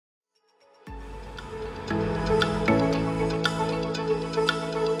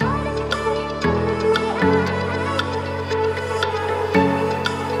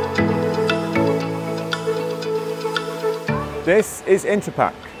This is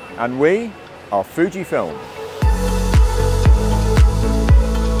Interpak, and we are Fujifilm.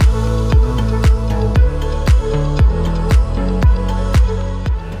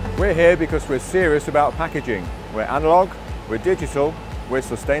 We're here because we're serious about packaging. We're analog, we're digital, we're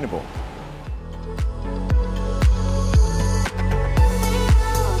sustainable.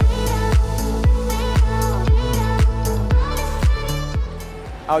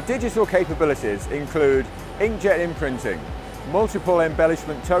 Our digital capabilities include inkjet imprinting, multiple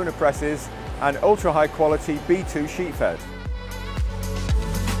embellishment toner presses, and ultra-high quality B2 sheet fed.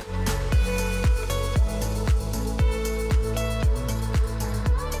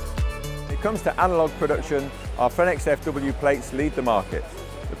 When it comes to analog production, our Fenix FW plates lead the market,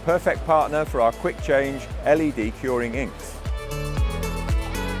 the perfect partner for our quick change LED curing inks.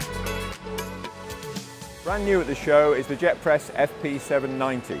 Brand new at the show is the JetPress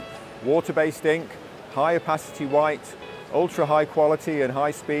FP790, water-based ink, high opacity white, ultra high quality and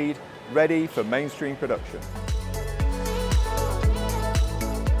high speed, ready for mainstream production.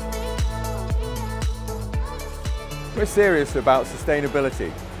 We're serious about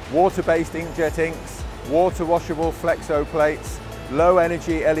sustainability. Water-based inkjet inks, water-washable flexo plates, low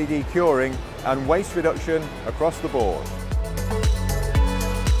energy LED curing and waste reduction across the board.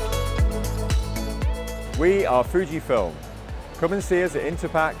 We are Fujifilm. Come and see us at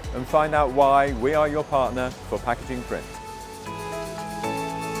Interpak and find out why we are your partner for packaging print.